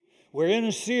We're in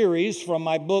a series from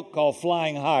my book called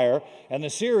Flying Higher, and the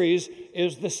series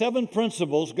is the 7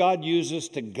 principles God uses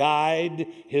to guide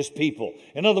His people.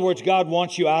 In other words, God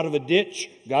wants you out of a ditch.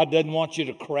 God doesn't want you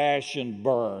to crash and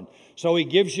burn. So He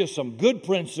gives you some good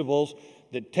principles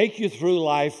that take you through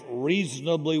life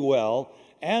reasonably well.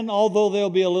 And although there'll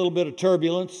be a little bit of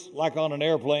turbulence, like on an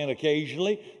airplane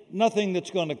occasionally, nothing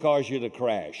that's going to cause you to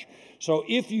crash. So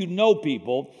if you know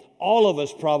people, all of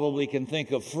us probably can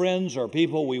think of friends or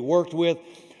people we worked with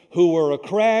who were a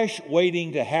crash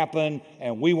waiting to happen,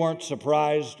 and we weren't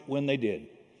surprised when they did,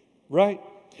 right?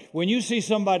 When you see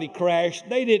somebody crash,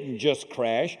 they didn't just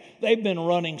crash. They've been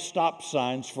running stop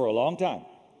signs for a long time.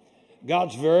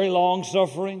 God's very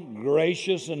long-suffering,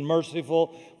 gracious, and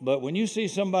merciful, but when you see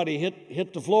somebody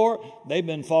hit the floor, they've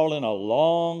been falling a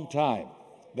long time.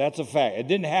 That's a fact. It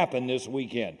didn't happen this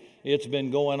weekend. It's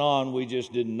been going on. We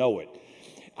just didn't know it.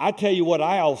 I tell you what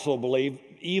I also believe,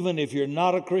 even if you're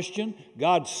not a Christian,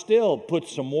 God still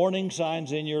puts some warning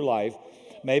signs in your life,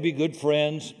 maybe good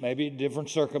friends, maybe different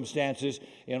circumstances,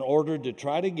 in order to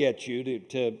try to get you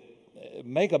to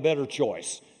make a better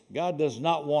choice. God does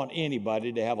not want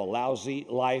anybody to have a lousy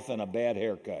life and a bad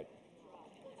haircut.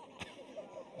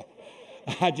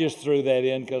 I just threw that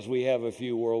in because we have a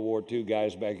few World War II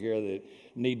guys back here that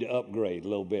need to upgrade a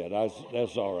little bit.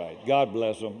 That's all right. God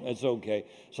bless them. It's okay.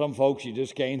 Some folks you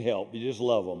just can't help. You just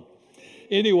love them.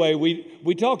 Anyway,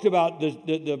 we talked about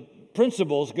the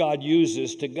principles God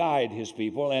uses to guide His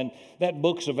people, and that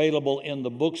book's available in the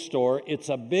bookstore. It's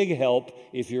a big help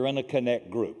if you're in a Connect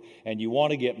group and you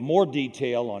want to get more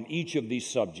detail on each of these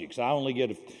subjects. I only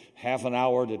get half an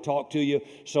hour to talk to you,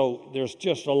 so there's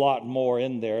just a lot more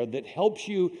in there that helps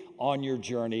you on your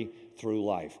journey through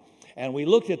life. And we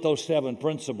looked at those 7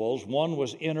 principles. One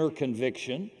was inner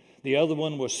conviction. The other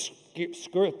one was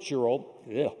scriptural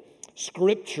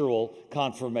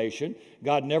confirmation.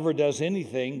 God never does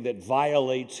anything that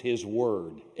violates His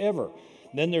word, ever.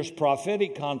 Then there's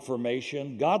prophetic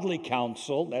confirmation, godly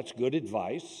counsel, that's good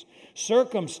advice,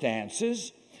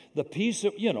 circumstances, the piece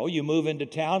of, you move into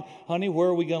town, honey, where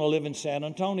are we going to live in San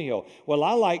Antonio? Well,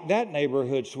 I like that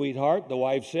neighborhood, sweetheart, the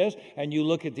wife says, and you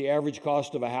look at the average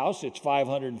cost of a house, it's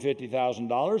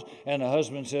 $550,000, and the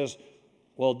husband says,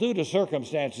 well, due to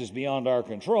circumstances beyond our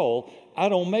control, I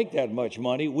don't make that much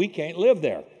money, we can't live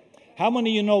there. How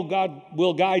many of you know God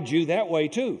will guide you that way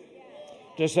too?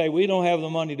 To say, we don't have the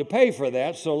money to pay for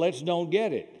that, so let's don't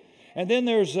get it. And then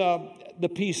there's the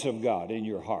peace of God in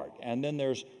your heart, and then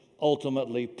there's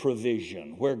ultimately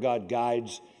provision. Where God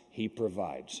guides, He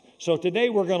provides. So today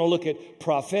we're going to look at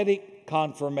prophetic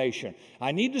confirmation.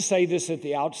 I need to say this at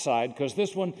the outside because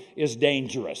this one is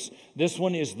dangerous. This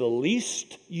one is the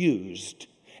least used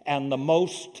and the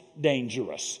most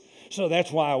dangerous. So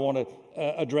that's why I want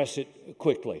to address it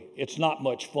quickly. It's not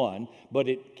much fun, but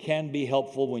it can be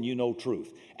helpful when you know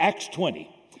truth. Acts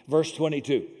 20, verse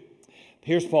 22.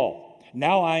 Here's Paul.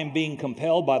 Now I am being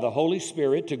compelled by the Holy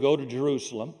Spirit to go to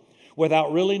Jerusalem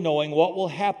without really knowing what will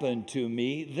happen to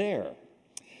me there.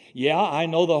 Yeah, I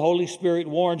know the Holy Spirit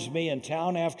warns me in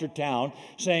town after town,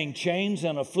 saying chains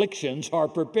and afflictions are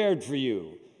prepared for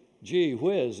you. Gee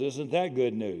whiz, isn't that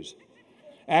good news?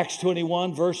 Acts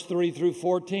 21, verse 3 through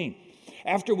 14.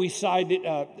 After we sighted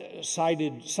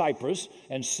Cyprus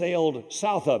and sailed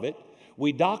south of it,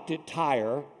 we docked at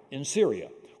Tyre in Syria,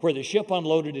 where the ship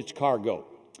unloaded its cargo.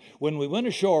 When we went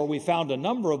ashore, we found a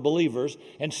number of believers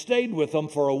and stayed with them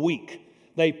for a week.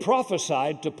 They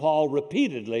prophesied to Paul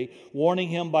repeatedly, warning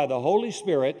him by the Holy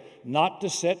Spirit not to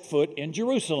set foot in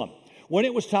Jerusalem. When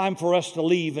it was time for us to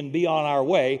leave and be on our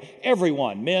way,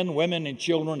 everyone, men, women, and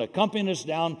children, accompanied us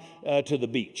down to the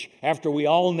beach. After we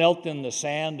all knelt in the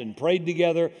sand and prayed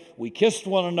together, we kissed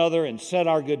one another and said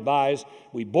our goodbyes.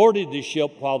 We boarded the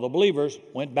ship while the believers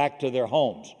went back to their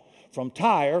homes. From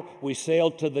Tyre, we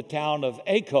sailed to the town of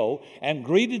Acho and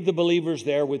greeted the believers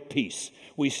there with peace.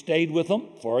 We stayed with them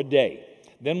for a day.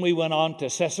 Then we went on to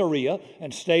Caesarea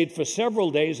and stayed for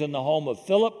several days in the home of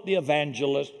Philip the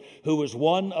evangelist, who was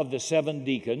one of the 7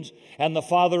 deacons and the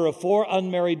father of 4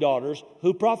 unmarried daughters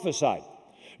who prophesied.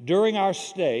 During our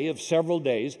stay of several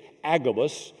days,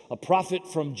 Agabus, a prophet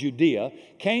from Judea,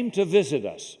 came to visit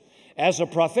us. As a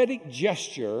prophetic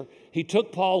gesture, he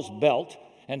took Paul's belt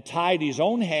and tied his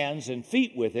own hands and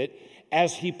feet with it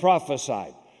as he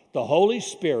prophesied. The Holy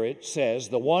Spirit says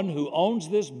the one who owns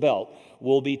this belt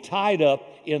will be tied up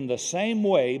in the same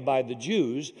way by the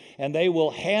Jews, and they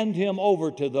will hand him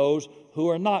over to those who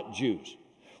are not Jews.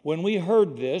 When we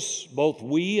heard this, both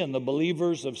we and the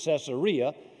believers of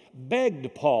Caesarea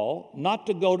begged Paul not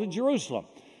to go to Jerusalem.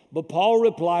 But Paul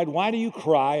replied, "Why do you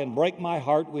cry and break my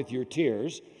heart with your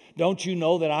tears? Don't you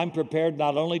know that I'm prepared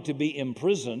not only to be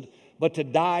imprisoned, but to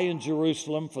die in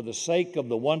Jerusalem for the sake of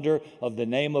the wonder of the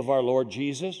name of our Lord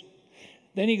Jesus?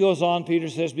 Then he goes on, Peter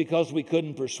says, because we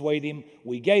couldn't persuade him,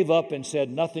 we gave up and said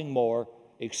nothing more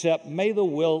except, may the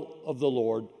will of the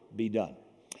Lord be done.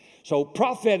 So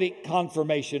prophetic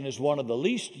confirmation is one of the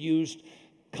least used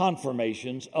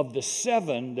confirmations of the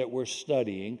 7 that we're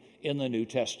studying in the New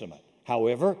Testament.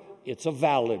 However, it's a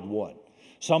valid one.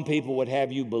 Some people would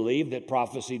have you believe that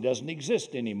prophecy doesn't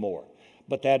exist anymore,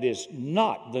 but that is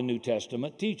not the New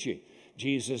Testament teaching.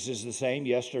 Jesus is the same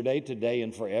yesterday, today,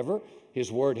 and forever.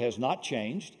 His word has not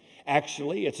changed.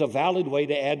 Actually, it's a valid way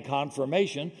to add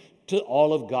confirmation to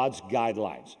all of God's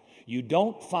guidelines. You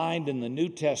don't find in the New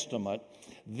Testament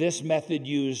this method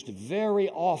used very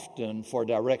often for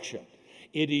direction.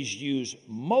 It is used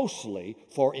mostly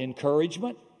for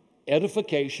encouragement,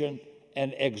 edification,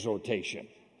 and exhortation.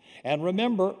 And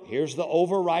remember, here's the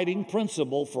overriding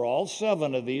principle for all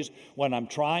 7 of these when I'm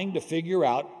trying to figure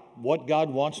out what God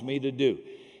wants me to do.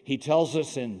 He tells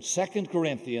us in 2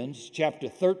 Corinthians chapter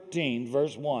 13,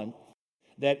 verse 1,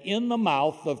 that in the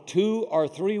mouth of 2 or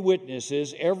 3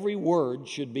 witnesses, every word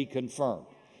should be confirmed.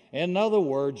 In other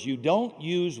words, you don't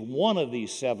use one of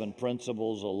these 7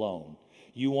 principles alone.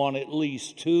 You want at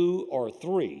least 2 or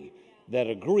 3 that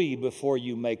agree before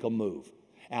you make a move.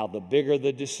 Now, the bigger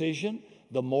the decision,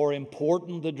 the more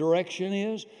important the direction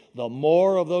is, the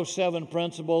more of those 7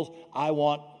 principles I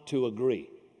want to agree.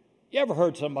 You ever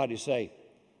heard somebody say,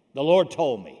 the Lord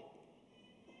told me?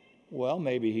 Well,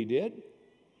 maybe he did.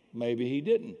 Maybe he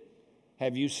didn't.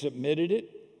 Have you submitted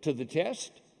it to the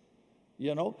test?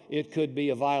 You know, it could be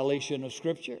a violation of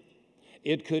Scripture.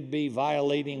 It could be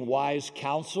violating wise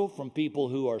counsel from people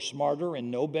who are smarter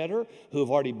and know better, who have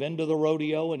already been to the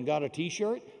rodeo and got a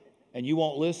T-shirt, and you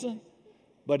won't listen.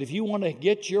 But if you want to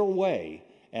get your way,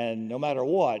 and no matter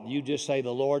what, you just say,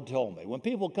 the Lord told me. When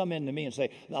people come into me and say,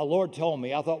 the Lord told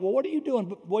me, I thought, well, what are you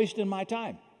doing wasting my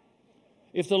time?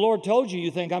 If the Lord told you, you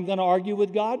think I'm going to argue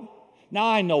with God? Now,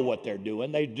 I know what they're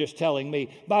doing. They're just telling me,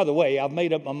 by the way, I've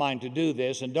made up my mind to do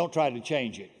this, and don't try to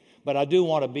change it. But I do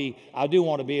want to be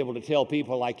able to tell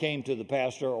people I came to the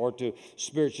pastor or to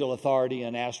spiritual authority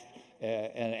and asked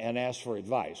for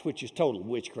advice, which is total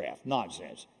witchcraft,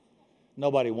 nonsense.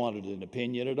 Nobody wanted an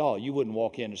opinion at all. You wouldn't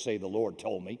walk in and say, the Lord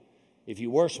told me. If you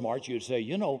were smart, you'd say,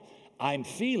 I'm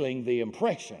feeling the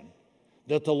impression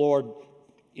that the Lord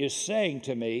is saying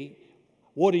to me,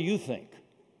 what do you think?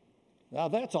 Now,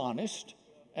 that's honest,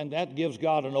 and that gives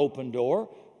God an open door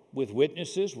with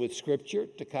witnesses, with Scripture,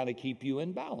 to kind of keep you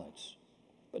in balance.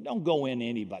 But don't go in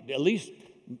anybody. At least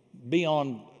be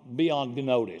on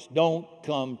notice. Don't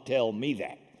come tell me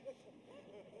that.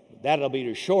 That'll be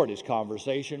the shortest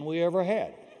conversation we ever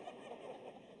had.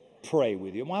 Pray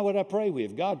with you. Why would I pray with you?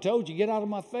 If God told you, get out of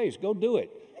my face. Go do it.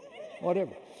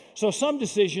 Whatever. So some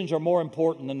decisions are more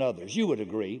important than others. You would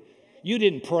agree. You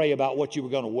didn't pray about what you were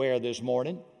going to wear this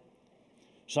morning.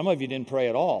 Some of you didn't pray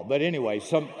at all. But anyway,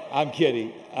 I'm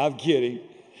kidding.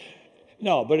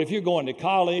 No, but if you're going to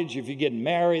college, if you're getting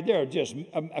married, they're just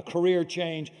a career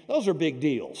change. Those are big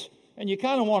deals. And you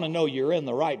kind of want to know you're in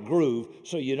the right groove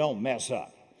so you don't mess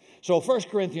up. So 1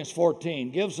 Corinthians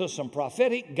 14 gives us some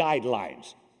prophetic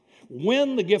guidelines.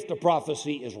 When the gift of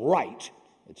prophecy is right,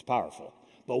 it's powerful.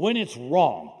 But when it's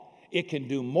wrong, it can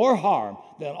do more harm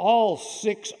than all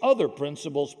 6 other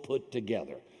principles put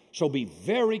together. So be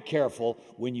very careful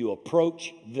when you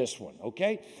approach this one,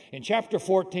 okay? In chapter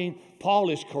 14, Paul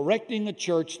is correcting a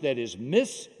church that is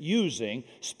misusing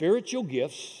spiritual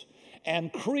gifts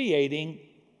and creating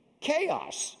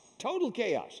chaos, total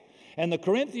chaos. And the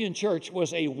Corinthian church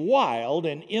was a wild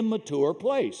and immature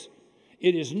place.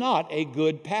 It is not a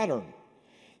good pattern.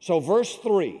 So verse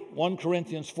 3, 1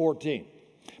 Corinthians 14.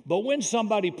 But when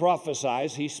somebody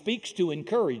prophesies, he speaks to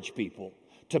encourage people,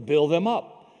 to build them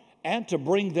up, and to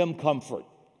bring them comfort.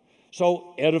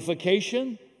 So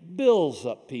edification builds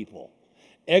up people.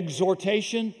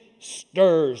 Exhortation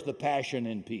stirs the passion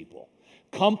in people.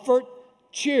 Comfort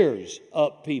cheers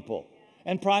up people.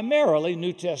 And primarily,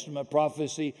 New Testament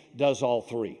prophecy does all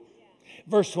 3.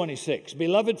 Verse 26,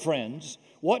 beloved friends,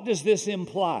 what does this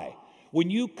imply? When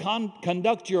you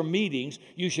conduct your meetings,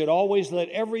 you should always let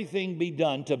everything be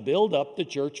done to build up the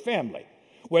church family.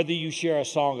 Whether you share a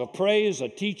song of praise, a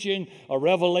teaching, a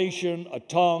revelation, a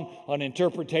tongue, an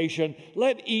interpretation,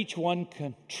 let each one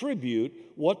contribute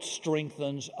what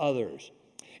strengthens others.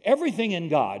 Everything in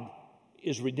God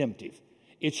is redemptive.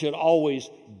 It should always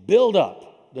build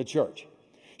up the church.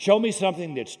 Show me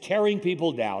something that's tearing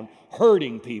people down,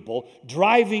 hurting people,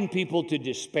 driving people to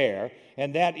despair,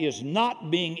 and that is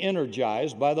not being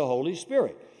energized by the Holy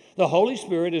Spirit. The Holy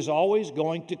Spirit is always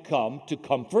going to come to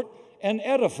comfort and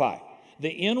edify.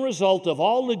 The end result of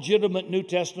all legitimate New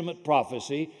Testament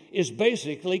prophecy is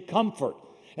basically comfort.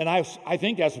 And I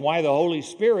think that's why the Holy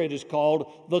Spirit is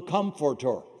called the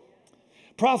Comforter.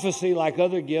 Prophecy, like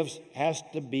other gifts, has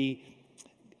to be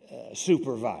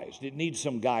supervised. It needs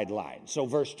some guidelines. So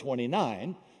verse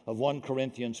 29 of 1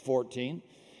 Corinthians 14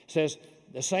 says,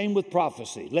 the same with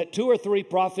prophecy. Let 2 or 3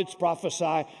 prophets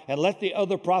prophesy, and let the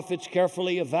other prophets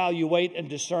carefully evaluate and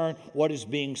discern what is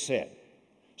being said.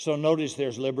 So notice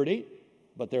there's liberty,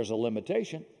 but there's a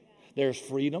limitation. There's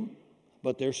freedom,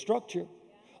 but there's structure.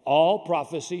 All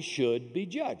prophecy should be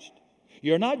judged.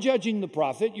 You're not judging the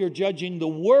prophet, you're judging the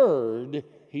word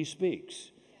he speaks.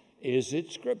 Is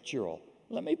it scriptural?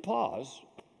 Let me pause.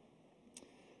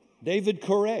 David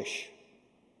Koresh,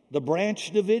 the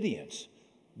Branch Davidians,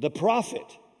 the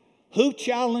prophet, who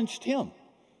challenged him?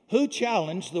 Who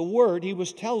challenged the word he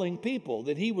was telling people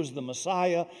that he was the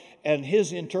Messiah and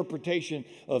his interpretation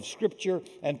of Scripture,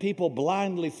 and people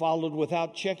blindly followed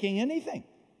without checking anything?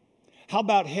 How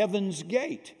about Heaven's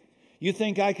Gate? You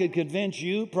think I could convince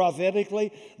you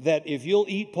prophetically that if you'll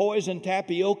eat poison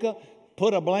tapioca,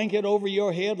 put a blanket over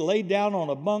your head, lay down on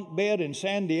a bunk bed in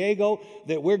San Diego,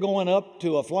 that we're going up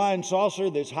to a flying saucer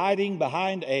that's hiding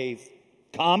behind a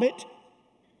comet?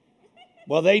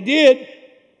 Well, they did.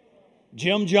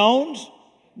 Jim Jones,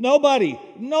 nobody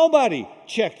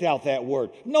checked out that word.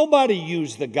 Nobody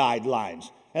used the guidelines.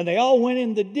 And they all went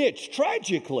in the ditch,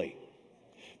 tragically.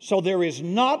 So there is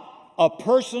not a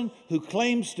person who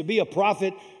claims to be a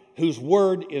prophet whose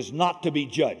word is not to be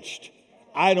judged.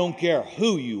 I don't care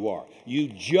who you are. You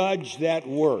judge that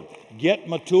word. Get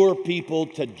mature people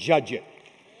to judge it.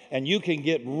 And you can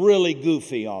get really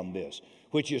goofy on this,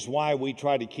 which is why we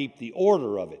try to keep the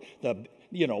order of it.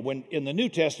 When in the New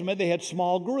Testament, they had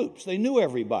small groups. They knew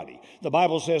everybody. The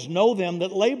Bible says, know them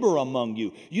that labor among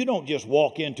you. You don't just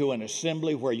walk into an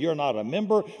assembly where you're not a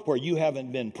member, where you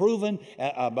haven't been proven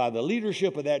by the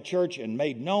leadership of that church and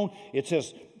made known. It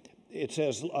says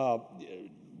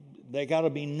they got to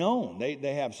be known.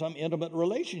 They have some intimate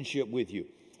relationship with you.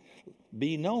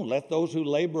 Be known. Let those who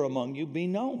labor among you be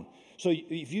known. So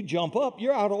if you jump up,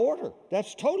 you're out of order.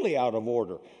 That's totally out of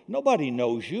order. Nobody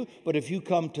knows you, but if you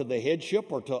come to the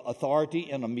headship or to authority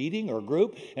in a meeting or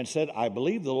group and said, I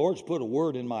believe the Lord's put a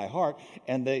word in my heart,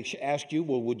 and they ask you,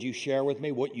 well, would you share with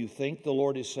me what you think the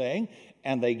Lord is saying?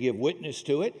 And they give witness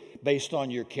to it based on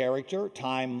your character,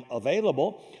 time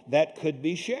available, that could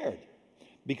be shared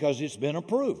because it's been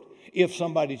approved. If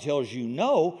somebody tells you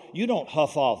no, you don't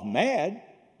huff off mad.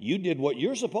 You did what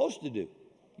you're supposed to do.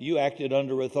 You acted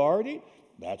under authority.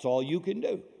 That's all you can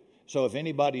do. So if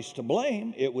anybody's to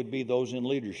blame, it would be those in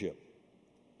leadership.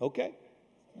 Okay?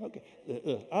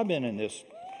 I've been in this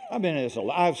a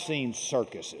lot. I've seen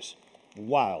circuses,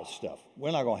 wild stuff.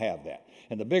 We're not going to have that.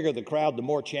 And the bigger the crowd, the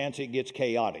more chance it gets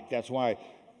chaotic. That's why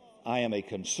I am a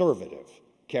conservative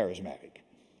charismatic.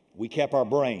 We kept our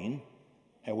brain,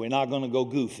 and we're not going to go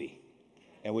goofy.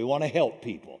 And we want to help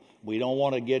people. We don't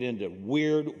want to get into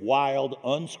weird, wild,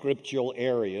 unscriptural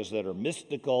areas that are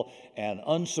mystical and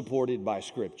unsupported by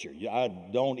Scripture. I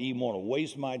don't even want to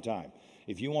waste my time.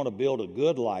 If you want to build a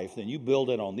good life, then you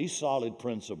build it on these solid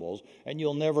principles, and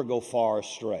you'll never go far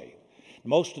astray.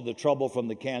 Most of the trouble from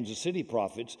the Kansas City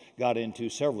prophets got into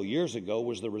several years ago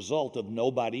was the result of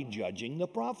nobody judging the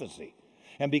prophecy.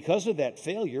 And because of that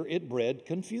failure, it bred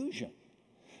confusion.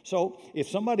 So if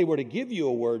somebody were to give you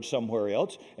a word somewhere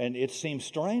else and it seems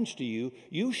strange to you,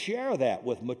 you share that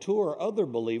with mature other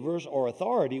believers or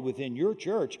authority within your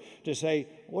church to say,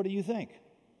 what do you think?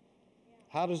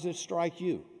 How does it strike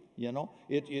you?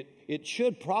 It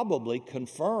should probably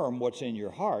confirm what's in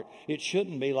your heart. It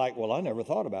shouldn't be like, well, I never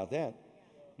thought about that.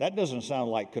 That doesn't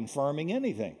sound like confirming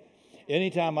anything.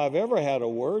 Anytime I've ever had a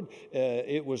word,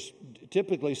 it was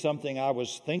typically something I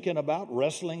was thinking about,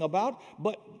 wrestling about,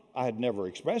 but I had never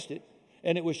expressed it,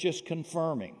 and it was just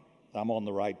confirming I'm on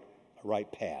the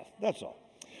right path. That's all.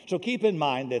 So keep in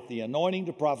mind that the anointing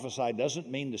to prophesy doesn't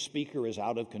mean the speaker is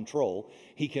out of control.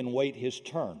 He can wait his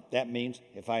turn. That means,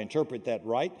 if I interpret that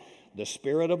right, the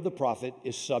spirit of the prophet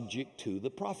is subject to the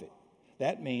prophet.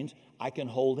 That means I can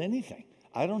hold anything.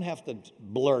 I don't have to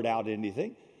blurt out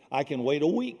anything. I can wait a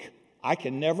week. I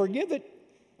can never give it.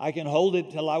 I can hold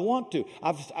it till I want to.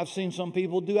 I've seen some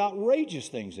people do outrageous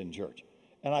things in church.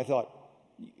 And I thought,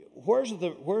 where's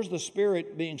the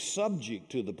spirit being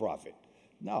subject to the prophet?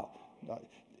 No.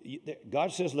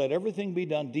 God says, let everything be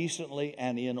done decently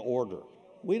and in order.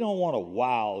 We don't want a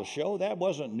wow show. That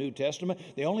wasn't New Testament.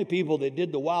 The only people that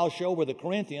did the wow show were the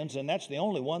Corinthians, and that's the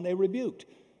only one they rebuked.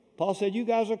 Paul said, you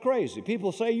guys are crazy.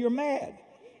 People say you're mad.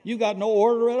 You got no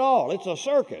order at all. It's a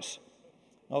circus.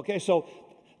 Okay, so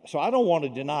So I don't want to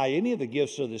deny any of the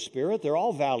gifts of the Spirit. They're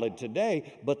all valid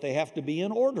today, but they have to be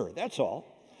in order. That's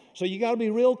all. So you got to be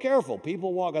real careful.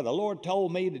 People walk out, the Lord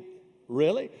told me to,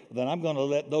 really? Then I'm going to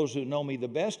let those who know me the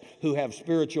best, who have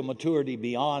spiritual maturity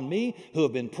beyond me, who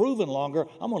have been proven longer,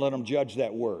 I'm going to let them judge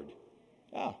that word.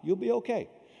 You'll be okay.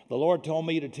 The Lord told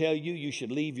me to tell you you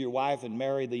should leave your wife and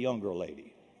marry the younger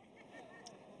lady.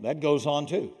 That goes on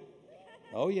too.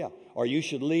 Oh, yeah. Or you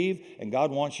should leave and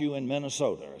God wants you in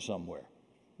Minnesota or somewhere.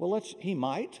 Well, he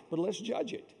might, but let's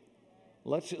judge it.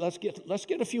 Let's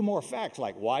get a few more facts,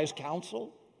 like wise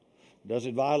counsel. Does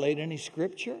it violate any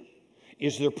scripture?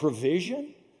 Is there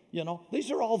provision?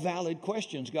 These are all valid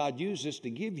questions God uses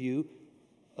to give you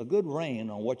a good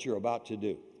rein on what you're about to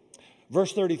do.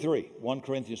 Verse 33, 1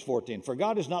 Corinthians 14. For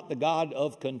God is not the God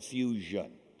of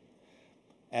confusion,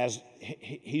 as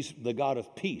he's the God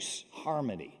of peace,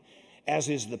 harmony, as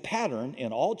is the pattern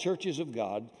in all churches of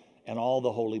God and all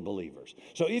the holy believers.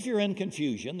 So if you're in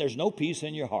confusion, there's no peace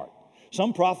in your heart.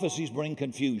 Some prophecies bring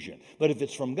confusion, but if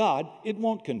it's from God, it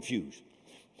won't confuse.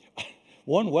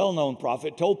 One well-known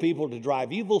prophet told people to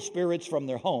drive evil spirits from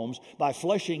their homes by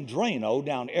flushing Drano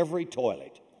down every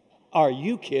toilet. Are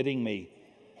you kidding me?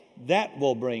 That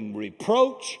will bring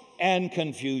reproach and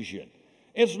confusion.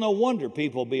 It's no wonder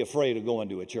people be afraid of going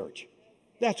to a church.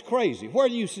 That's crazy. Where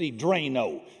do you see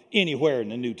Drano anywhere in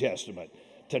the New Testament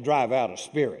to drive out a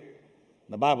spirit?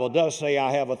 The Bible does say,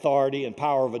 I have authority and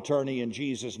power of attorney in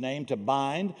Jesus' name to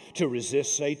bind, to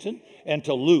resist Satan, and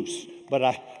to loose.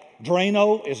 But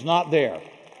Drano is not there.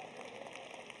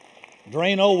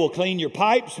 Drano will clean your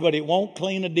pipes, but it won't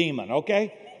clean a demon,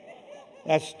 okay?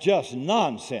 That's just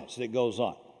nonsense that goes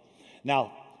on.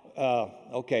 Now,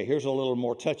 here's a little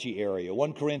more touchy area.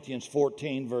 1 Corinthians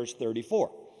 14, verse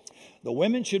 34. The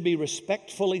women should be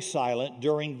respectfully silent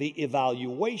during the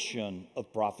evaluation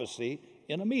of prophecy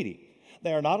in a meeting.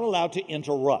 They are not allowed to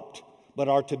interrupt, but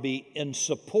are to be in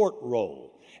support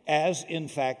role, as in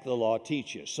fact the law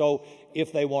teaches. So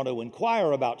if they want to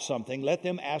inquire about something, let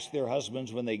them ask their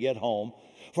husbands when they get home.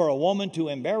 For a woman to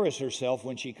embarrass herself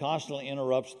when she constantly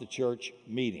interrupts the church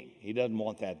meeting, he doesn't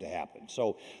want that to happen.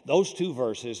 So those two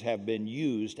verses have been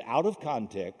used out of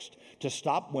context to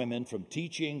stop women from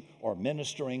teaching or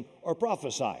ministering or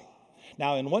prophesying.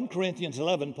 Now in 1 Corinthians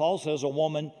 11, Paul says a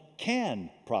woman can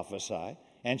prophesy,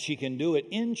 and she can do it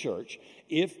in church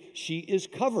if she is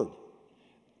covered.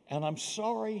 And I'm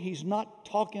sorry, he's not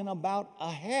talking about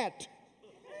a hat,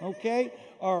 okay,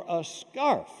 or a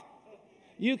scarf.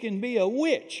 You can be a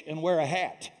witch and wear a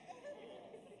hat.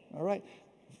 All right.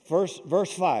 Verse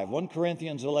 5, 1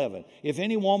 Corinthians 11. If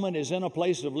any woman is in a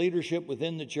place of leadership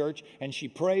within the church and she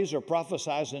prays or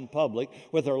prophesies in public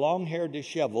with her long hair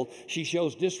disheveled, she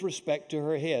shows disrespect to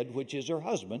her head, which is her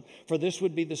husband, for this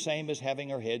would be the same as having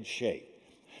her head shaved.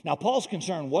 Now, Paul's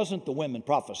concern wasn't the women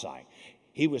prophesying.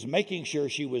 He was making sure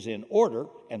she was in order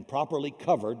and properly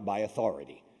covered by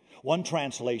authority. One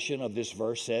translation of this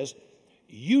verse says,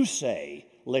 you say,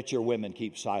 let your women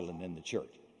keep silent in the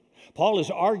church. Paul is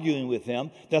arguing with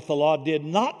them that the law did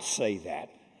not say that,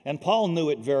 and Paul knew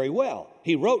it very well.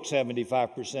 He wrote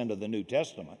 75% of the New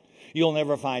Testament. You'll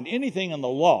never find anything in the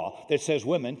law that says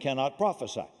women cannot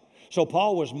prophesy. So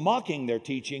Paul was mocking their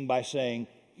teaching by saying,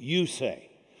 you say.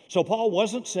 So Paul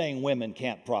wasn't saying women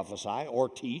can't prophesy or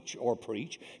teach or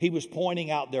preach. He was pointing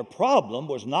out their problem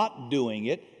was not doing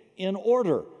it in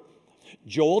order.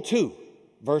 Joel 2,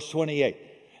 verse 28.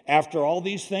 After all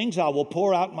these things, I will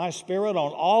pour out my spirit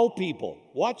on all people.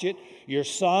 Watch it. Your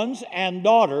sons and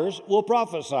daughters will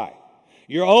prophesy.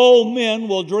 Your old men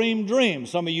will dream dreams.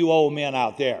 Some of you old men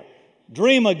out there,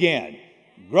 dream again.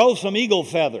 Grow some eagle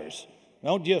feathers.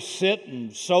 Don't just sit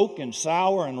and soak and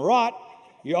sour and rot.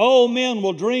 Your old men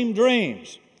will dream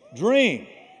dreams. Dream.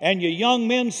 And your young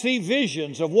men see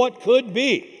visions of what could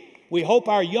be. We hope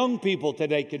our young people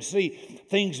today could see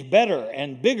things better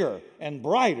and bigger and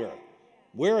brighter.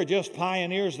 We're just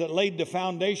pioneers that laid the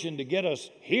foundation to get us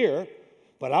here,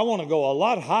 but I want to go a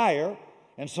lot higher,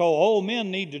 and so old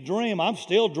men need to dream. I'm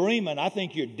still dreaming. I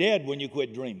think you're dead when you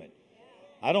quit dreaming.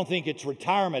 I don't think it's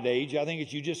retirement age. I think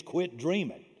it's you just quit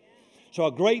dreaming. So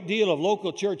a great deal of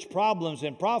local church problems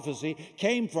in prophecy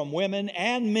came from women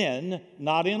and men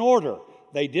not in order.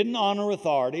 They didn't honor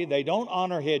authority. They don't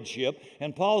honor headship.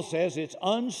 And Paul says it's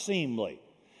unseemly.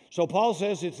 So Paul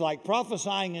says it's like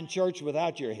prophesying in church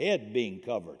without your head being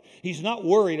covered. He's not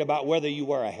worried about whether you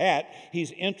wear a hat.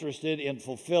 He's interested in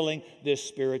fulfilling this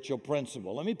spiritual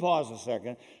principle. Let me pause a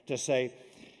second to say,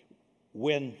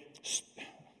 when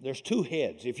there's two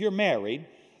heads. If you're married,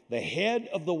 the head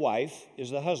of the wife is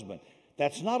the husband.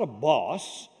 That's not a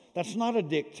boss. That's not a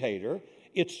dictator.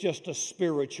 It's just a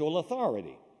spiritual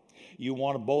authority. You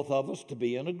want both of us to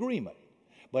be in agreement.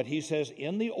 But he says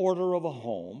in the order of a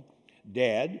home,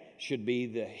 dad should be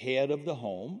the head of the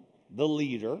home, the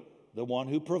leader, the one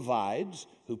who provides,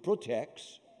 who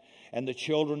protects, and the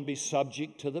children be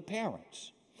subject to the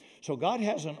parents. So God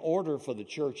has an order for the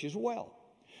church as well.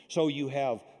 So you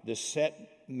have the set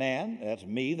man, that's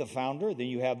me, the founder. Then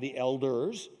you have the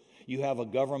elders. You have a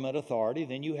government authority.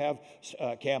 Then you have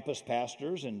campus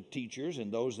pastors and teachers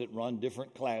and those that run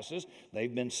different classes.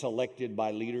 They've been selected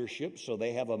by leadership, so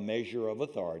they have a measure of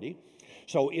authority.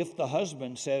 So if the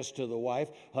husband says to the wife,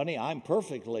 honey, I'm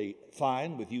perfectly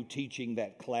fine with you teaching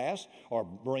that class or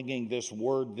bringing this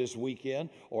word this weekend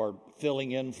or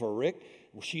filling in for Rick,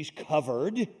 she's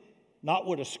covered, not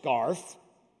with a scarf,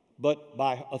 but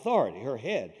by authority, her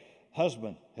head.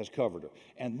 Husband has covered her.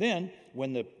 And then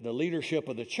when the leadership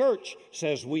of the church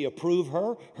says we approve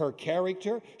her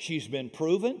character, she's been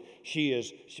proven,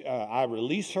 I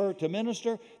release her to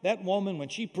minister, that woman, when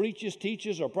she preaches,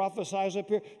 teaches, or prophesies up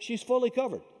here, she's fully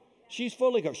covered. She's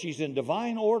fully covered. She's in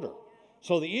divine order.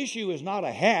 So the issue is not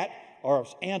a hat or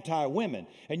anti-women.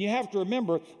 And you have to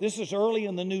remember, this is early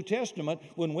in the New Testament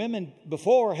when women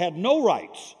before had no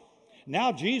rights.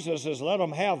 Now Jesus has let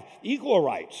them have equal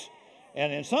rights.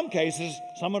 And in some cases,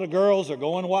 some of the girls are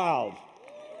going wild.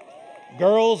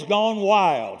 Girls gone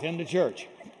wild in the church.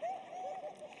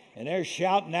 And they're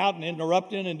shouting out and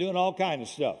interrupting and doing all kinds of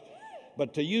stuff.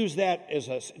 But to use that as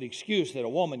an excuse that a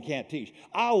woman can't teach.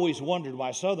 I always wondered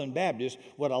why Southern Baptists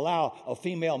would allow a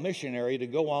female missionary to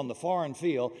go on the foreign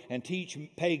field and teach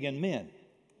pagan men,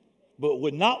 but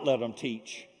would not let them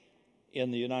teach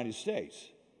in the United States.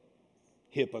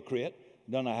 Hypocrite,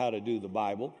 don't know how to do the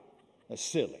Bible. That's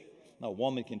silly. No, a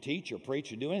woman can teach or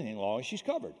preach or do anything as long as she's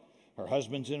covered. Her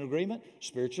husband's in agreement.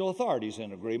 Spiritual authority's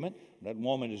in agreement. That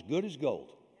woman is good as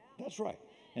gold. That's right.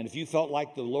 And if you felt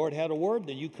like the Lord had a word,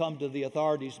 then you come to the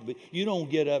authorities. You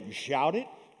don't get up and shout it.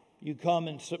 You come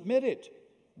and submit it.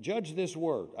 Judge this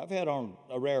word. I've had on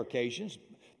rare occasions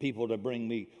people to bring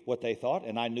me what they thought,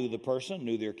 and I knew the person,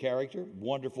 knew their character,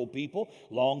 wonderful people,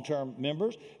 long-term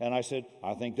members, and I said,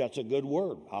 I think that's a good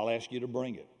word. I'll ask you to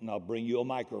bring it, and I'll bring you a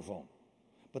microphone.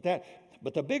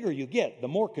 But the bigger you get, the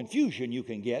more confusion you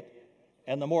can get,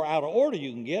 and the more out of order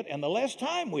you can get, and the less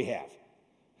time we have.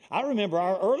 I remember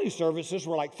our early services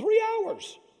were like 3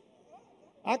 hours.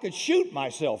 I could shoot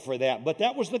myself for that, but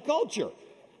that was the culture.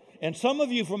 And some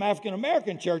of you from African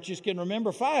American churches can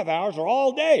remember 5 hours or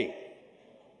all day.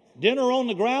 Dinner on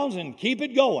the grounds and keep it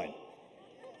going.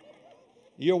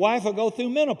 Your wife will go through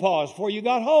menopause before you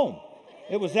got home.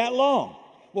 It was that long.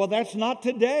 Well, that's not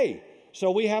today.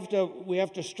 So we have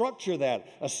to structure that.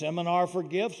 A seminar for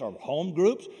gifts or home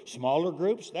groups, smaller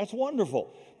groups, that's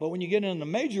wonderful. But when you get in the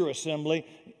major assembly,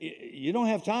 you don't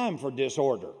have time for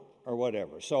disorder or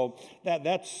whatever. So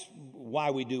that's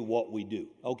why we do what we do.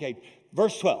 Okay,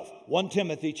 verse 12, 1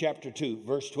 Timothy chapter 2,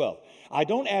 verse 12. I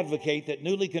don't advocate that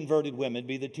newly converted women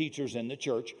be the teachers in the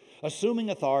church, assuming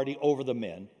authority over the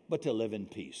men, but to live in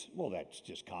peace. Well, that's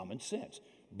just common sense.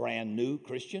 Brand new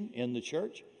Christian in the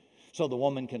church. So the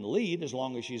woman can lead as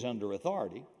long as she's under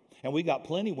authority. And we got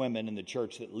plenty of women in the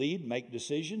church that lead, make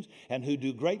decisions, and who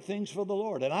do great things for the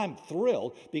Lord. And I'm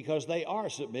thrilled because they are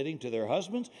submitting to their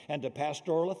husbands and to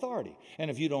pastoral authority.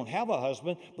 And if you don't have a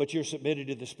husband, but you're submitted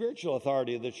to the spiritual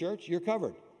authority of the church, you're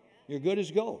covered. You're good as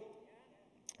gold.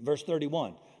 Verse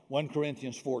 31, 1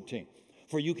 Corinthians 14.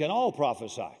 For you can all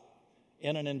prophesy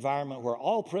in an environment where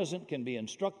all present can be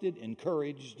instructed,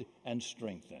 encouraged, and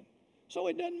strengthened. So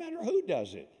it doesn't matter who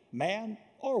does it, man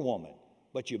or woman,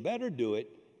 but you better do it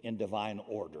in divine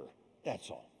order. That's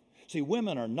all. See,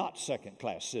 women are not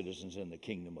second-class citizens in the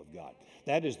kingdom of God.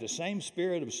 That is the same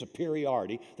spirit of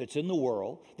superiority that's in the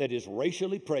world, that is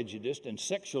racially prejudiced and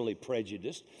sexually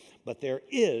prejudiced, but there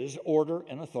is order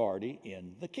and authority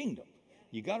in the kingdom.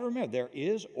 You got to remember, there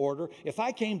is order. If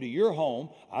I came to your home,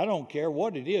 I don't care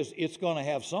what it is, it's going to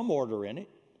have some order in it.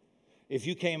 If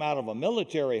you came out of a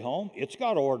military home, it's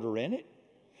got order in it.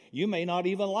 You may not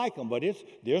even like them, but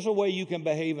there's a way you can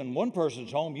behave in one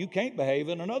person's home you can't behave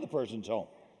in another person's home.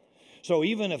 So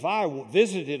even if I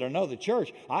visited another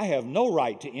church, I have no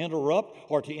right to interrupt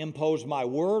or to impose my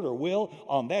word or will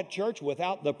on that church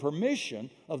without the permission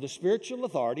of the spiritual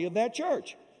authority of that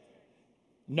church.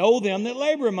 Know them that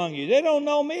labor among you. They don't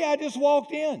know me. I just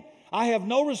walked in. I have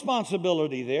no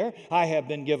responsibility there. I have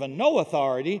been given no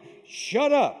authority.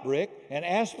 Shut up, Rick, and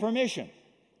ask permission.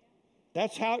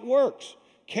 That's how it works.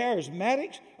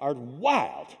 Charismatics are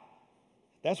wild.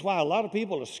 That's why a lot of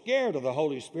people are scared of the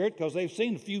Holy Spirit, because they've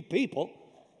seen a few people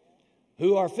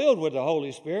who are filled with the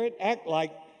Holy Spirit act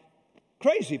like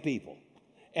crazy people.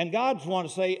 And God's want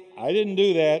to say, I didn't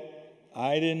do that.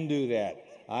 I didn't do that.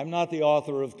 I'm not the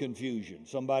author of confusion.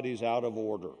 Somebody's out of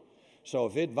order. So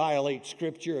if it violates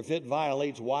Scripture, if it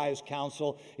violates wise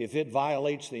counsel, if it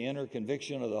violates the inner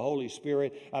conviction of the Holy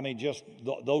Spirit, I mean, just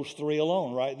those three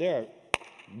alone right there,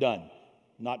 done.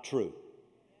 Not true.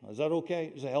 Is that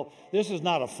okay? Is that help? This is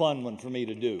not a fun one for me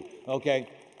to do, okay?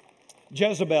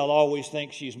 Jezebel always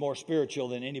thinks she's more spiritual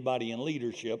than anybody in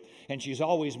leadership, and she's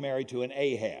always married to an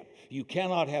Ahab. You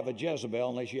cannot have a Jezebel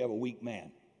unless you have a weak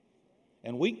man.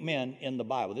 And weak men in the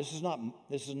Bible, this is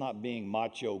not being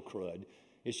macho crud.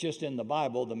 It's just in the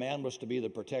Bible, the man was to be the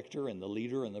protector and the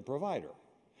leader and the provider.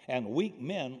 And weak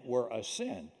men were a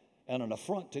sin and an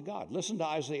affront to God. Listen to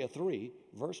Isaiah 3,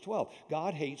 verse 12.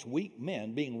 God hates weak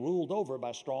men being ruled over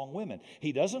by strong women.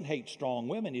 He doesn't hate strong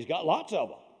women. He's got lots of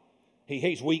them. He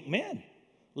hates weak men.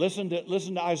 Listen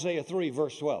to Isaiah 3,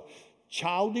 verse 12.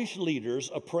 Childish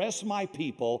leaders oppress my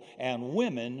people, and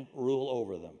women rule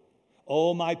over them.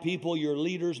 Oh, my people, your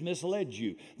leaders misled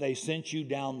you. They sent you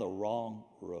down the wrong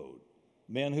road.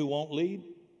 Men who won't lead,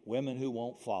 women who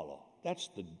won't follow. That's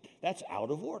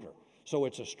out of order. So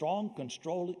it's a strong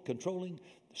controlling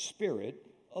spirit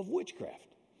of witchcraft.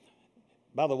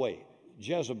 By the way,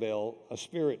 a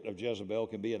spirit of Jezebel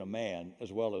can be in a man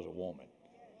as well as a woman.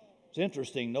 It's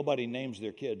interesting, nobody names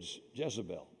their kids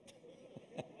Jezebel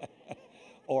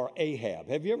or Ahab.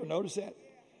 Have you ever noticed that?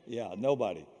 Yeah,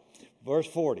 nobody. Verse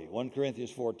 40, 1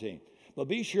 Corinthians 14. But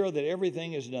be sure that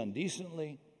everything is done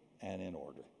decently and in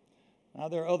order. Now,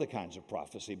 there are other kinds of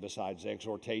prophecy besides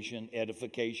exhortation,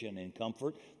 edification, and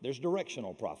comfort. There's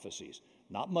directional prophecies.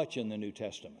 Not much in the New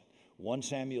Testament. 1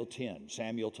 Samuel 10,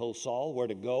 Samuel told Saul where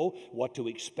to go, what to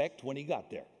expect when he got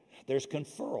there. There's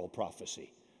conferral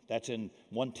prophecy. That's in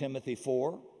 1 Timothy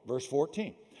 4, verse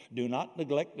 14. Do not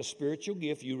neglect the spiritual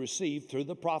gift you received through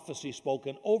the prophecy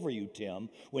spoken over you, Tim,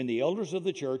 when the elders of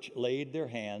the church laid their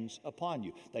hands upon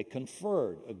you. They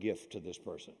conferred a gift to this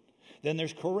person. Then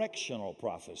there's correctional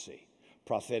prophecy.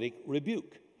 Prophetic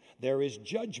rebuke. There is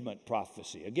judgment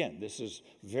prophecy. Again, this is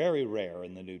very rare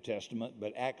in the New Testament,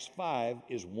 but Acts 5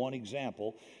 is one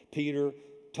example. Peter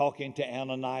talking to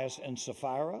Ananias and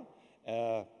Sapphira,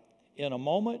 in a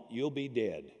moment you'll be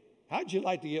dead. How'd you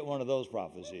like to get one of those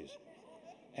prophecies?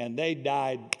 And they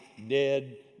died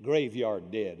dead,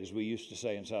 graveyard dead, as we used to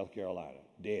say in South Carolina,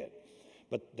 dead.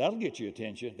 But that'll get your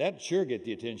attention. That'll sure get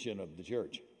the attention of the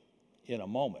church in a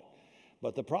moment.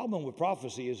 But the problem with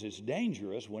prophecy is it's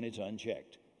dangerous when it's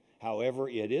unchecked. However,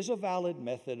 it is a valid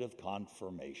method of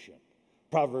confirmation.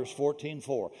 Proverbs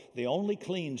 14:4, the only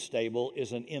clean stable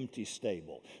is an empty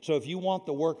stable. So if you want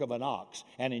the work of an ox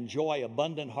and enjoy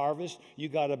abundant harvest, you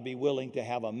got to be willing to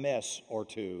have a mess or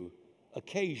two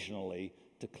occasionally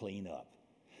to clean up.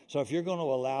 So if you're going to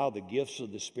allow the gifts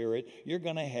of the Spirit, you're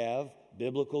going to have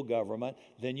biblical government,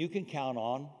 then you can count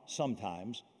on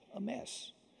sometimes a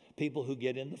mess. People who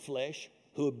get in the flesh,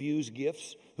 who abuse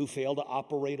gifts, who fail to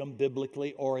operate them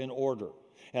biblically or in order.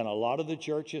 And a lot of the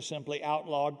church has simply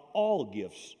outlawed all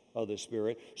gifts of the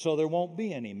Spirit, so there won't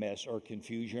be any mess or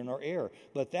confusion or error.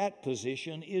 But that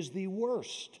position is the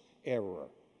worst error.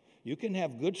 You can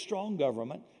have good, strong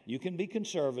government, you can be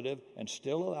conservative, and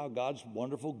still allow God's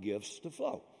wonderful gifts to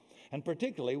flow. And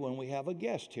particularly when we have a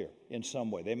guest here in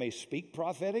some way. They may speak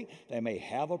prophetic, they may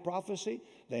have a prophecy,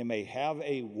 they may have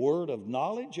a word of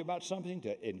knowledge about something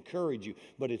to encourage you,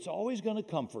 but it's always going to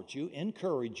comfort you,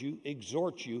 encourage you,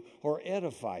 exhort you, or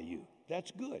edify you.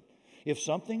 That's good. If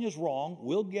something is wrong,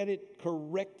 we'll get it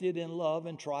corrected in love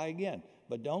and try again,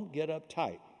 but don't get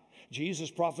uptight. Jesus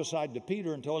prophesied to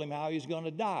Peter and told him how he's going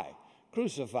to die,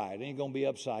 crucified, and he's going to be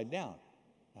upside down.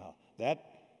 Now, that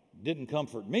didn't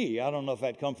comfort me. I don't know if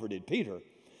that comforted Peter,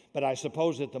 but I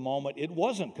suppose at the moment it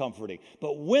wasn't comforting.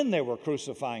 But when they were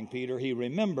crucifying Peter, he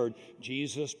remembered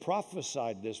Jesus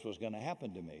prophesied this was going to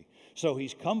happen to me. So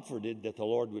he's comforted that the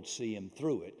Lord would see him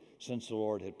through it, since the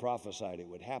Lord had prophesied it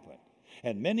would happen.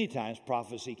 And many times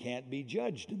prophecy can't be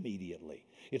judged immediately.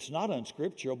 It's not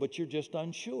unscriptural, but you're just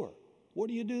unsure. What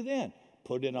do you do then?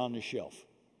 Put it on the shelf.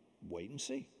 Wait and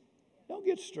see. Don't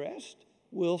get stressed.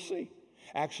 We'll see.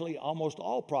 Actually, almost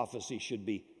all prophecy should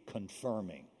be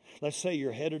confirming. Let's say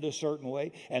you're headed a certain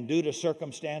way, and due to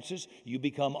circumstances, you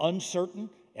become uncertain.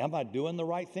 Am I doing the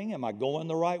right thing? Am I going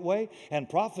the right way? And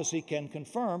prophecy can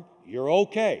confirm you're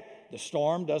okay. The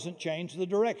storm doesn't change the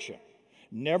direction.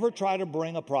 Never try to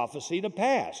bring a prophecy to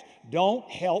pass. Don't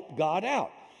help God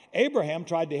out. Abraham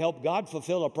tried to help God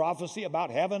fulfill a prophecy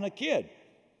about having a kid.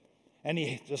 And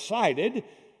he decided,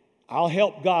 I'll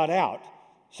help God out.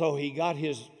 So he got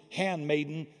his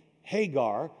handmaiden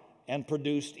Hagar and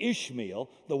produced Ishmael,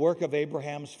 the work of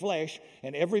Abraham's flesh.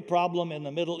 And every problem in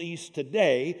the Middle East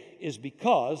today is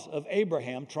because of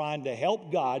Abraham trying to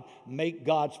help God make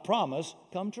God's promise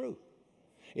come true.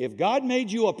 If God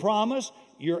made you a promise,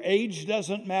 your age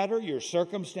doesn't matter, your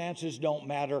circumstances don't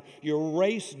matter, your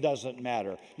race doesn't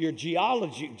matter, your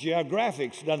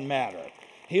geographics doesn't matter.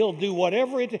 He'll do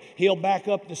whatever he'll back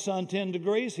up the sun 10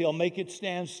 degrees. He'll make it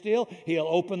stand still. He'll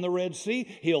open the Red Sea.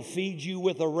 He'll feed you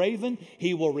with a raven.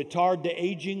 He will retard the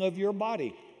aging of your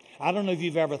body. I don't know if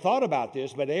you've ever thought about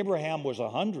this, but Abraham was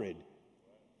 100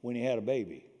 when he had a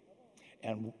baby.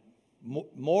 And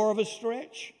more of a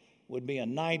stretch would be a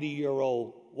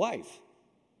 90-year-old wife.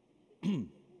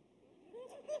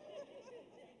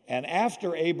 And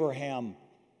after Abraham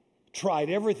tried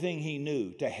everything he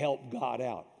knew to help God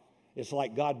out, it's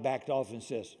like God backed off and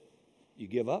says, you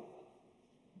give up?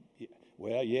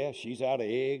 Well, yeah, she's out of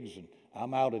eggs and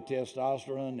I'm out of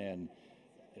testosterone and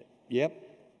yep,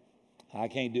 I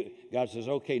can't do it. God says,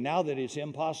 okay, now that it's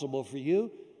impossible for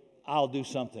you, I'll do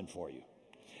something for you.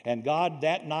 And God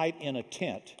that night in a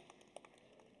tent,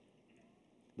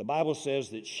 the Bible says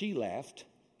that she laughed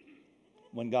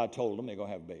when God told them they're going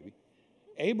to have a baby.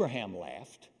 Abraham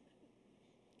laughed.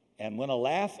 And when a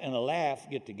laugh and a laugh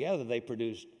get together, they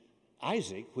produced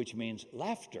Isaac, which means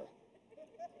laughter.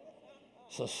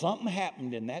 So something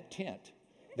happened in that tent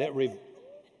that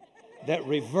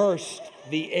reversed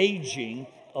the aging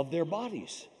of their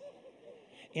bodies.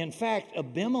 In fact,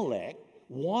 Abimelech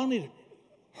wanted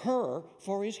her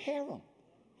for his harem.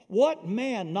 What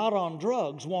man not on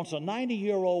drugs wants a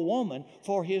 90-year-old woman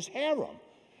for his harem?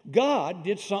 God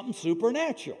did something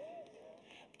supernatural.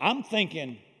 I'm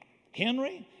thinking,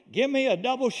 Henry, give me a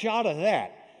double shot of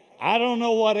that. I don't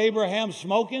know what Abraham's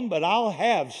smoking, but I'll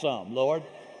have some, Lord.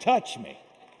 Touch me.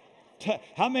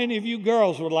 How many of you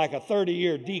girls would like a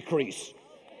 30-year decrease?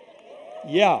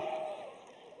 Yeah.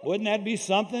 Wouldn't that be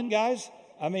something, guys?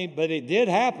 I mean, but it did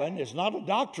happen. It's not a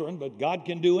doctrine, but God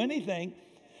can do anything.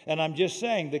 And I'm just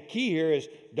saying the key here is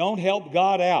don't help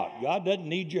God out. God doesn't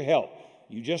need your help.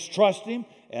 You just trust him,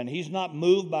 and he's not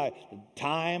moved by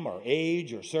time or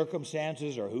age or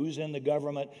circumstances or who's in the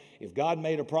government. If God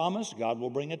made a promise, God will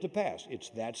bring it to pass. It's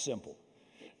that simple.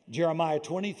 Jeremiah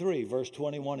 23, verse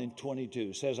 21 and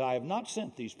 22 says, I have not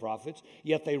sent these prophets,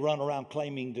 yet they run around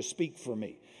claiming to speak for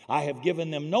me. I have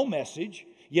given them no message,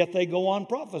 yet they go on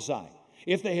prophesying.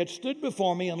 If they had stood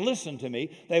before me and listened to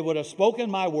me, they would have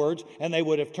spoken my words, and they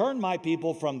would have turned my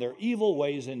people from their evil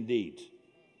ways and deeds.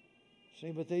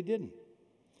 See, but they didn't.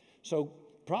 So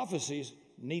prophecies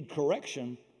need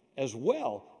correction as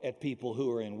well at people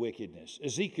who are in wickedness.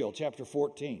 Ezekiel chapter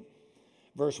 14,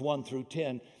 verse 1 through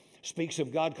 10, speaks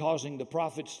of God causing the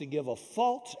prophets to give a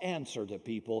false answer to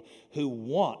people who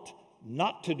want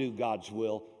not to do God's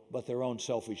will, but their own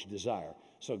selfish desire.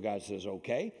 So God says,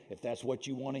 okay, if that's what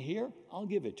you want to hear, I'll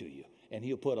give it to you. And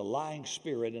he'll put a lying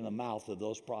spirit in the mouth of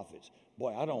those prophets.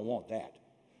 Boy, I don't want that.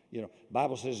 You know, the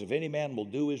Bible says if any man will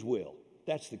do his will,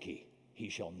 that's the key. He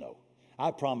shall know.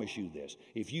 I promise you this.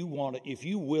 If you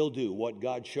will do what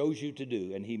God shows you to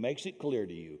do and he makes it clear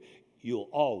to you, you'll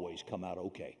always come out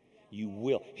okay. You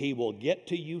will. He will get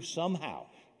to you somehow.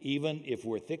 Even if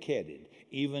we're thick-headed,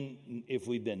 even if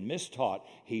we've been mistaught,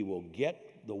 he will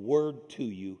get the word to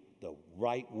you the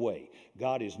right way.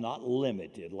 God is not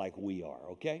limited like we are,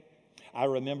 okay? I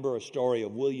remember a story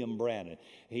of William Branham.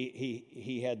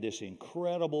 He had this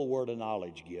incredible word of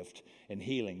knowledge gift and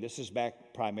healing. This is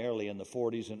back primarily in the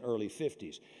 40s and early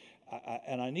 50s.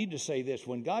 And I need to say this.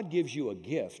 When God gives you a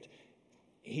gift,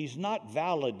 he's not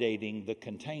validating the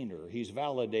container. He's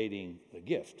validating the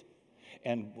gift.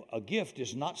 And a gift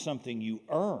is not something you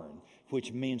earn,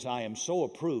 which means I am so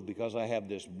approved because I have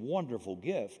this wonderful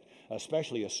gift,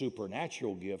 especially a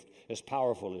supernatural gift as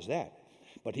powerful as that.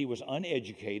 But he was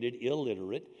uneducated,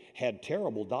 illiterate, had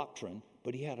terrible doctrine,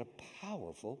 but he had a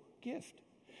powerful gift.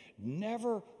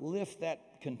 Never lift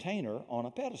that container on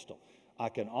a pedestal. I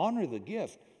can honor the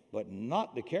gift, but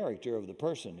not the character of the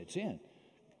person it's in.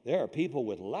 There are people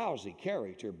with lousy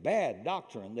character, bad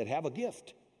doctrine that have a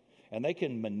gift. And they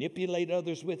can manipulate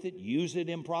others with it, use it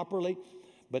improperly,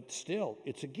 but still,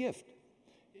 it's a gift.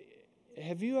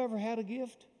 Have you ever had a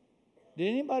gift? Did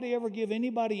anybody ever give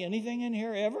anybody anything in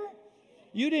here ever?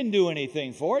 You didn't do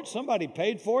anything for it. Somebody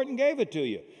paid for it and gave it to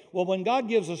you. Well, when God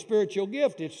gives a spiritual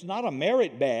gift, it's not a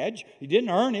merit badge. You didn't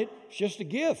earn it. It's just a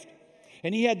gift.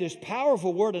 And he had this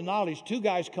powerful word of knowledge. Two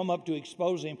guys come up to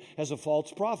expose him as a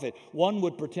false prophet. One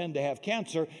would pretend to have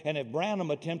cancer, and if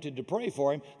Branham attempted to pray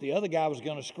for him, the other guy was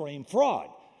going to scream fraud.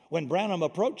 When Branham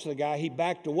approached the guy, he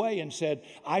backed away and said,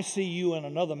 I see you and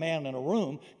another man in a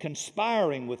room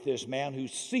conspiring with this man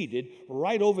who's seated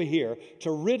right over here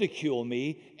to ridicule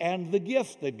me and the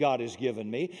gift that God has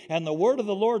given me. And the word of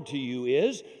the Lord to you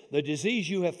is, the disease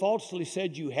you have falsely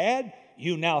said you had,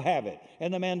 you now have it.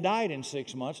 And the man died in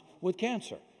 6 months with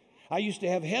cancer. I used to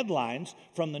have headlines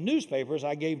from the newspapers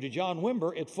I gave to John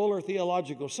Wimber at Fuller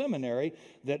Theological Seminary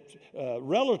that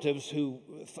relatives who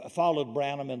followed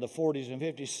Branham in the 40s and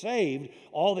 50s saved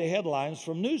all the headlines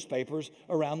from newspapers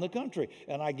around the country.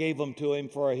 And I gave them to him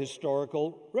for a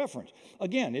historical reference.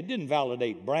 Again, it didn't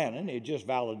validate Branham. It just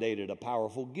validated a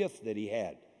powerful gift that he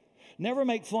had. Never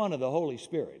make fun of the Holy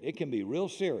Spirit. It can be real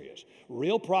serious.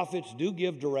 Real prophets do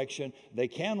give direction. They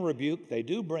can rebuke. They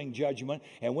do bring judgment.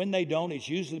 And when they don't, it's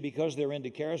usually because they're into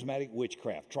charismatic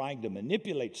witchcraft, trying to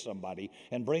manipulate somebody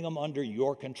and bring them under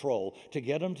your control to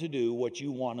get them to do what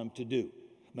you want them to do.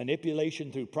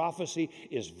 Manipulation through prophecy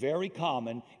is very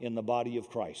common in the body of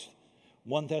Christ.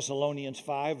 1 Thessalonians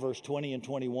 5, verse 20 and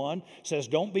 21 says,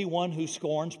 don't be one who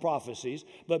scorns prophecies,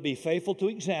 but be faithful to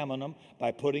examine them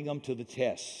by putting them to the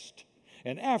test.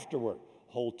 And afterward,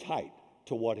 hold tight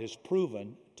to what is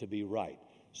proven to be right.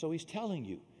 So he's telling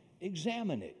you,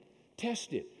 examine it,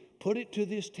 test it, put it to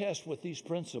this test with these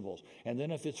principles. And then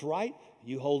if it's right,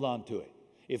 you hold on to it.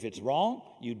 If it's wrong,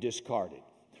 you discard it.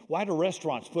 Why do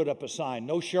restaurants put up a sign,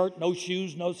 no shirt, no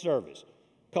shoes, no service?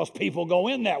 Because people go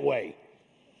in that way.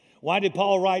 Why did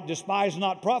Paul write, despise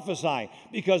not prophesying?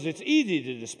 Because it's easy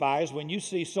to despise when you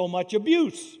see so much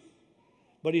abuse.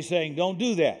 But he's saying, don't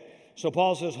do that. So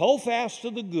Paul says, hold fast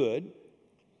to the good,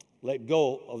 let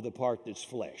go of the part that's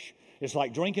flesh. It's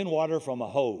like drinking water from a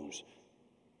hose.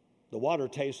 The water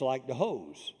tastes like the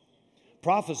hose.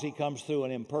 Prophecy comes through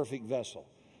an imperfect vessel.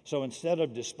 So instead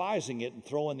of despising it and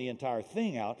throwing the entire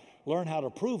thing out, learn how to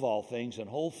prove all things and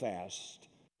hold fast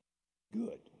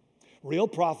good. Real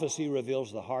prophecy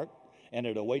reveals the heart, and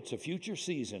it awaits a future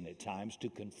season at times to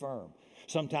confirm.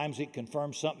 Sometimes it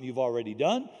confirms something you've already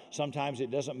done. Sometimes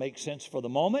it doesn't make sense for the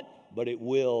moment, but it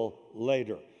will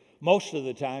later. Most of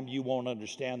the time, you won't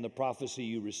understand the prophecy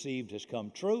you received has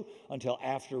come true until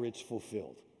after it's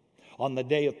fulfilled. On the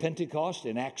day of Pentecost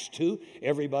in Acts 2,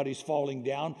 everybody's falling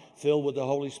down, filled with the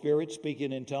Holy Spirit,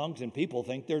 speaking in tongues, and people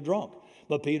think they're drunk.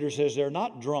 But Peter says they're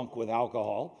not drunk with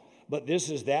alcohol, but this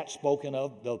is that spoken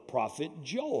of the prophet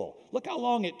Joel. Look how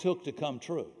long it took to come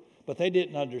true. But they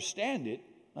didn't understand it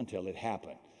until it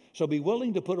happened. So be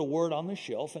willing to put a word on the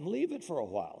shelf and leave it for a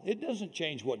while. It doesn't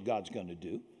change what God's going to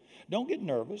do. Don't get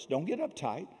nervous. Don't get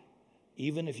uptight,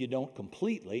 even if you don't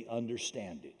completely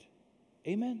understand it.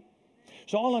 Amen?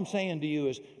 So all I'm saying to you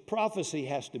is prophecy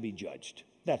has to be judged.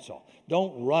 That's all.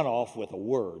 Don't run off with a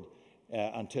word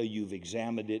until you've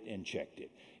examined it and checked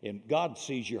it. And God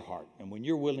sees your heart. And when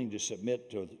you're willing to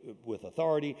submit with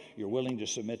authority, you're willing to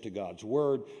submit to God's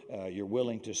word, you're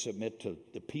willing to submit to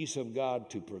the peace of God,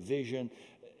 to provision,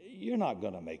 you're not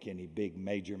going to make any big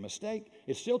major mistake.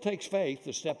 It still takes faith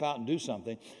to step out and do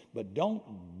something, but don't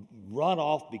run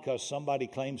off because somebody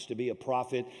claims to be a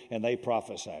prophet and they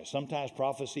prophesy. Sometimes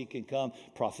prophecy can come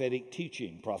prophetic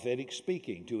teaching, prophetic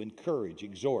speaking to encourage,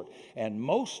 exhort. And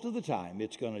most of the time,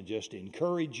 it's going to just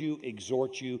encourage you,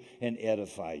 exhort you, and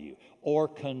edify you, or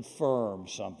confirm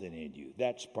something in you.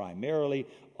 That's primarily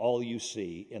all you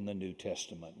see in the New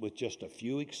Testament, with just a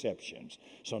few exceptions.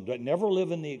 So never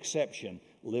live in the exception,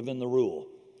 live in the rule,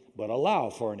 but allow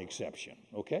for an exception,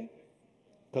 okay?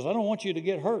 Because I don't want you to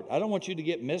get hurt. I don't want you to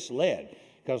get misled,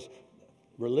 because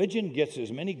religion gets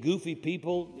as many goofy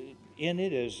people in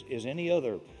it as any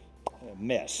other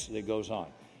mess that goes on.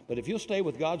 But if you'll stay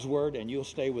with God's word and you'll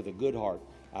stay with a good heart,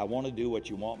 I want to do what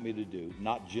you want me to do,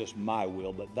 not just my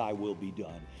will, but thy will be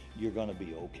done. You're going to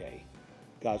be okay.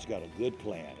 God's got a good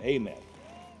plan. Amen.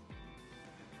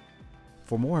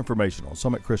 For more information on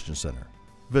Summit Christian Center,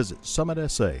 visit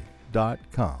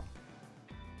summitsa.com.